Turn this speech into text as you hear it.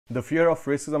The fear of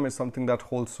racism is something that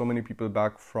holds so many people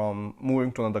back from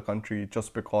moving to another country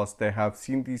just because they have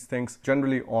seen these things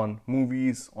generally on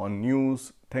movies, on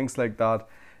news, things like that.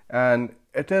 And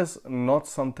it is not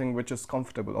something which is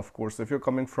comfortable, of course. If you're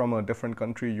coming from a different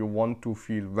country, you want to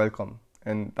feel welcome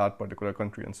in that particular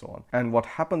country and so on. And what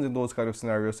happens in those kind of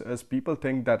scenarios is people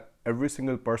think that every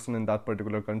single person in that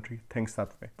particular country thinks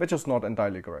that way, which is not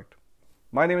entirely correct.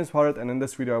 My name is Bharat, and in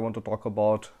this video I want to talk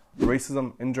about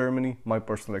racism in Germany, my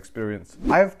personal experience.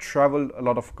 I've traveled a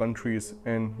lot of countries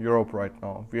in Europe right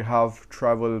now. We have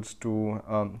traveled to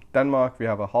Denmark, we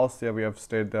have a house there, we have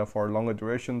stayed there for longer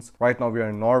durations. Right now we are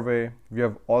in Norway. We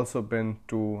have also been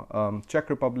to Czech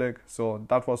Republic, so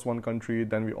that was one country.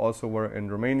 Then we also were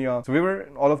in Romania. So we were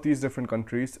in all of these different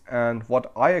countries, and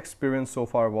what I experienced so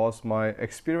far was my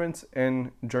experience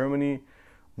in Germany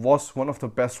was one of the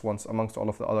best ones amongst all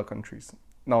of the other countries.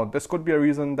 Now, this could be a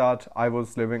reason that I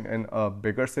was living in a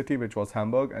bigger city, which was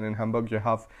Hamburg, and in Hamburg you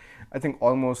have, I think,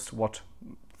 almost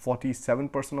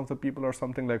 47% of the people or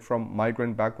something like from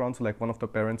migrant backgrounds, so like one of the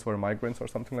parents were migrants or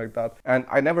something like that. And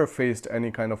I never faced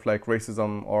any kind of like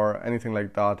racism or anything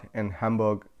like that in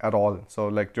Hamburg at all. So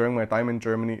like during my time in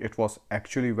Germany, it was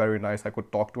actually very nice. I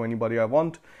could talk to anybody I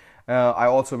want. I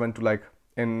also went to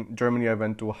in Germany, I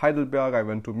went to Heidelberg, I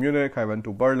went to Munich, I went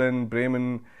to Berlin,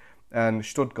 Bremen, and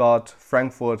Stuttgart,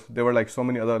 Frankfurt. There were like so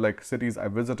many other like cities I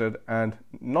visited, and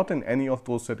not in any of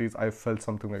those cities I felt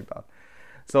something like that.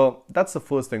 So that's the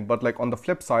first thing. But like on the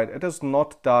flip side, it is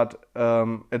not that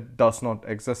it does not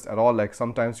exist at all. Like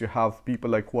sometimes you have people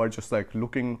like who are just like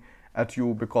looking at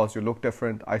you because you look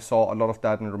different. I saw a lot of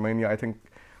that in Romania. I think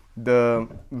the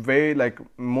way like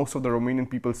most of the Romanian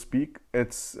people speak,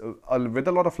 it's with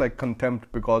a lot of like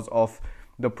contempt because of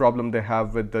the problem they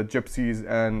have with the gypsies,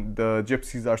 and the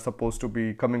gypsies are supposed to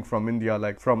be coming from India,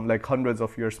 like from like hundreds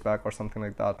of years back or something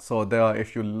like that. So there,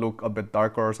 if you look a bit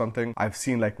darker or something, I've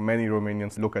seen like many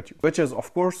Romanians look at you, which is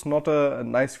of course not a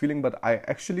nice feeling, but I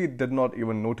actually did not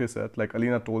even notice it. Like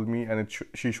Alina told me, and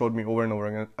she showed me over and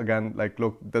over again, like,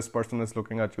 look, this person is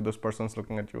looking at you, this person is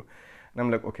looking at you. And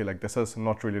I'm like, okay, like this is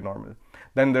not really normal.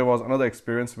 Then there was another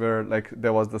experience where like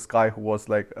there was this guy who was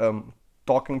like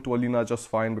talking to Alina just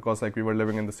fine because like we were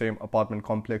living in the same apartment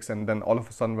complex, and then all of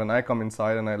a sudden when I come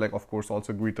inside and I like of course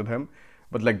also greeted him,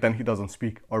 but like then he doesn't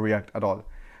speak or react at all.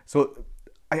 So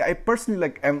I personally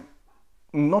like am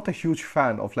not a huge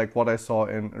fan of like what I saw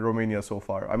in Romania so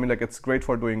far. I mean, like it's great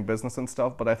for doing business and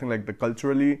stuff, but I think like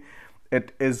culturally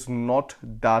it is not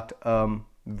that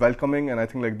welcoming, and I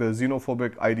think like the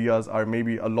xenophobic ideas are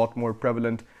maybe a lot more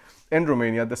prevalent in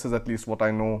Romania. This is at least what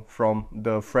I know from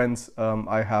the friends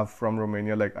I have from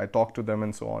Romania. Like I talked to them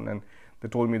and so on, and they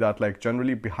told me that like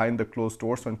generally behind the closed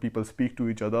doors when people speak to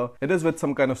each other, it is with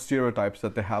some kind of stereotypes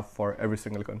that they have for every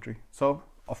single country. So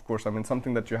of course, I mean,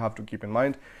 something that you have to keep in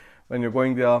mind when you're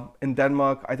going there. In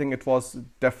Denmark, I think it was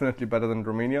definitely better than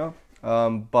Romania,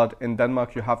 but in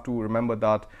Denmark you have to remember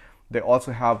that they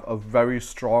also have a very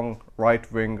strong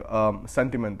right-wing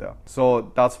sentiment there.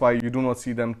 So that's why you do not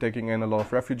see them taking in a lot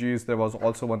of refugees. There was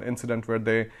also one incident where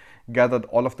they gathered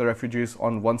all of the refugees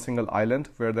on one single island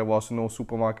where there was no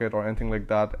supermarket or anything like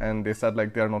that. And they said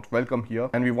like, they are not welcome here,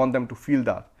 and we want them to feel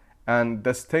that. And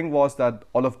this thing was that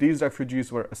all of these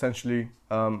refugees were essentially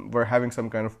were having some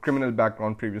kind of criminal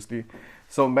background previously.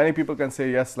 So many people can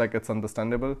say yes, like it's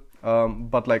understandable,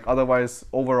 but like otherwise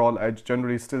overall I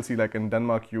generally still see like in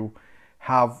Denmark you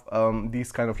have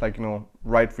these kind of like, you know,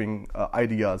 right-wing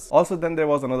ideas. Also, then there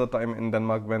was another time in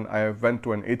Denmark when I went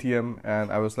to an ATM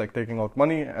and I was like taking out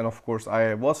money, and of course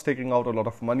I was taking out a lot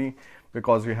of money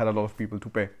because we had a lot of people to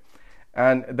pay.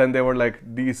 And then there were like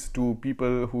these two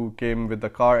people who came with the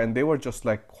car, and they were just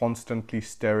like constantly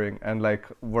staring and like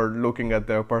were looking at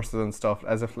their purses and stuff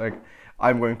as if like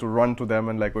I'm going to run to them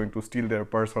and like going to steal their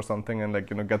purse or something and like,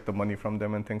 you know, get the money from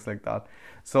them and things like that.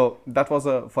 So that was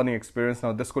a funny experience.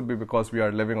 Now this could be because we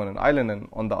are living on an island, and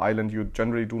on the island you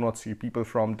generally do not see people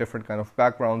from different kind of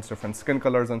backgrounds, different skin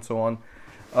colors and so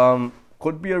on.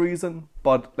 Could be a reason,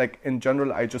 but like in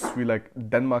general I just feel like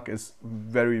Denmark is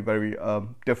very, very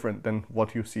different than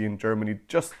what you see in Germany.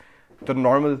 Just the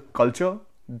normal culture,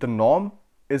 the norm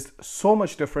is so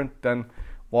much different than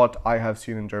what I have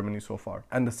seen in Germany so far.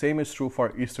 And the same is true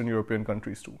for Eastern European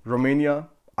countries too. Romania,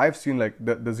 I've seen like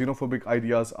the xenophobic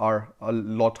ideas are a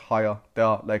lot higher. They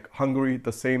are like Hungary,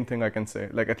 the same thing I can say.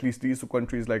 Like at least these two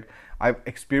countries, like I've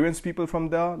experienced people from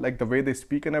there, like the way they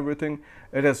speak and everything,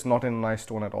 it is not in a nice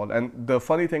tone at all. And the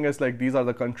funny thing is like these are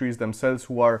the countries themselves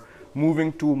who are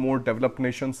moving to more developed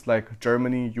nations like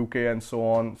Germany, UK and so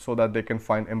on, so that they can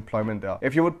find employment there.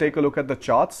 If you would take a look at the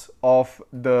charts of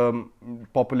the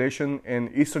population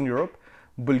in Eastern Europe,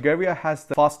 Bulgaria has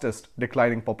the fastest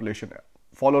declining population,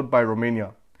 followed by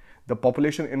Romania. The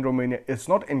population in Romania is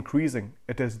not increasing,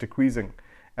 it is decreasing.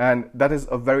 And that is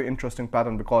a very interesting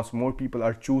pattern because more people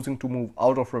are choosing to move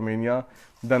out of Romania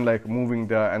than like moving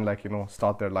there and like, you know,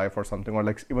 start their life or something, or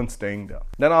like even staying there.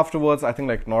 Then afterwards, I think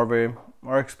like Norway,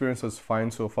 our experience is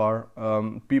fine so far.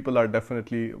 People are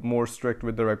definitely more strict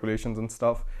with the regulations and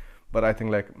stuff, but I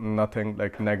think like nothing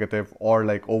like negative or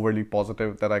like overly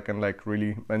positive that I can like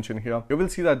really mention here. You will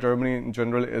see that Germany in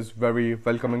general is very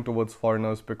welcoming towards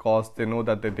foreigners because they know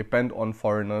that they depend on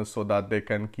foreigners so that they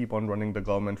can keep on running the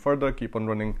government further, keep on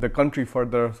running the country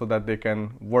further, so that they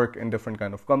can work in different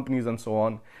kind of companies and so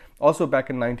on. Also back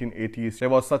in 1980s, there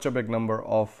was such a big number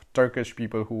of Turkish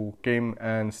people who came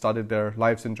and started their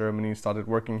lives in Germany, started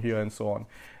working here and so on.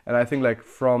 And I think like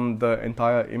from the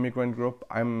entire immigrant group,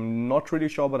 I'm not really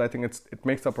sure, but I think it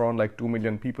makes up around like 2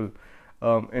 million people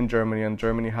in Germany, and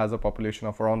Germany has a population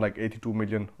of around like 82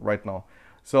 million right now.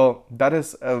 So that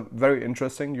is very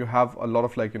interesting. You have a lot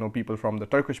of like, you know, people from the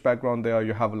Turkish background there.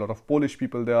 You have a lot of Polish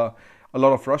people there, a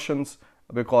lot of Russians,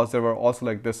 because there were also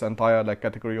like this entire like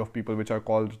category of people which are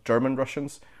called German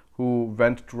Russians who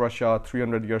went to Russia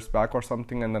 300 years back or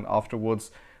something, and then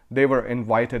afterwards they were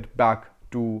invited back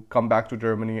to come back to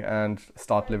Germany and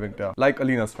start living there, like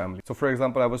Alina's family. So for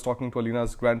example, I was talking to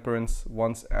Alina's grandparents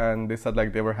once and they said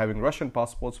like they were having Russian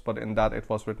passports, but in that it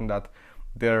was written that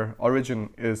their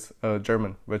origin is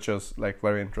German, which is like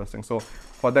very interesting. So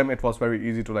for them it was very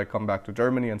easy to like come back to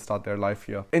Germany and start their life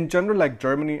here. In general, like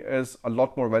Germany is a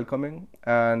lot more welcoming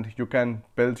and you can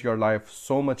build your life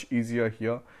so much easier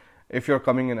here. If you're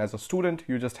coming in as a student,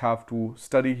 you just have to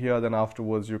study here, then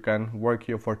afterwards you can work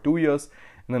here for 2 years,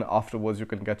 and then afterwards you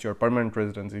can get your permanent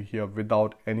residency here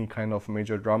without any kind of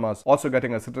major dramas. Also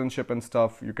getting a citizenship and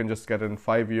stuff, you can just get it in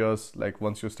 5 years, like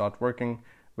once you start working,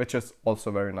 which is also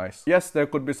very nice. Yes, there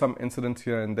could be some incidents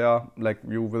here and there, like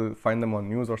you will find them on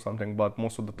news or something, but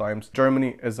most of the times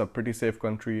Germany is a pretty safe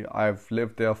country. I've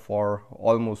lived there for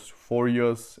almost 4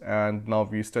 years and now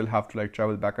we still have to like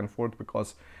travel back and forth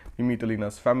because we meet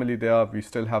Alina's family there. We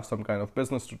still have some kind of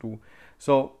business to do.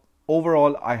 So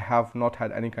overall, I have not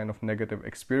had any kind of negative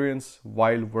experience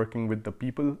while working with the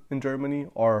people in Germany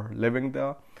or living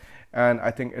there. And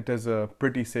I think it is a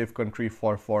pretty safe country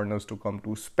for foreigners to come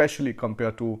to, especially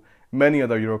compared to many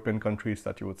other European countries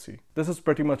that you would see. This is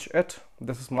pretty much it.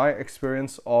 This is my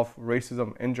experience of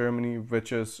racism in Germany,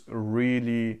 which is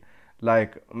really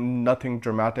like nothing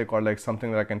dramatic or like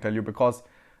something that I can tell you, because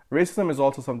racism is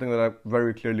also something that I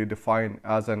very clearly define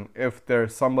as an, if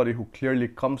there's somebody who clearly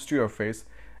comes to your face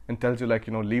and tells you like,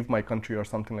 you know, leave my country or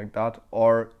something like that,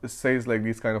 or says like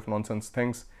these kind of nonsense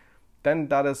things, then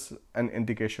that is an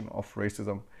indication of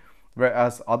racism.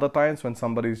 Whereas other times when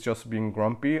somebody is just being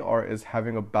grumpy or is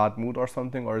having a bad mood or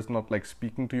something, or is not like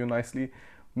speaking to you nicely,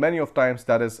 many of times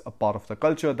that is a part of the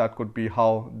culture. That could be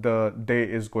how the day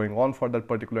is going on for that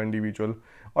particular individual,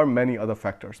 or many other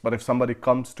factors. But if somebody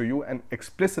comes to you and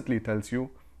explicitly tells you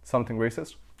something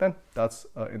racist, then that's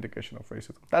an indication of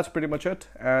racism. That's pretty much it,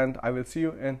 and I will see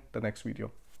you in the next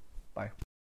video. Bye.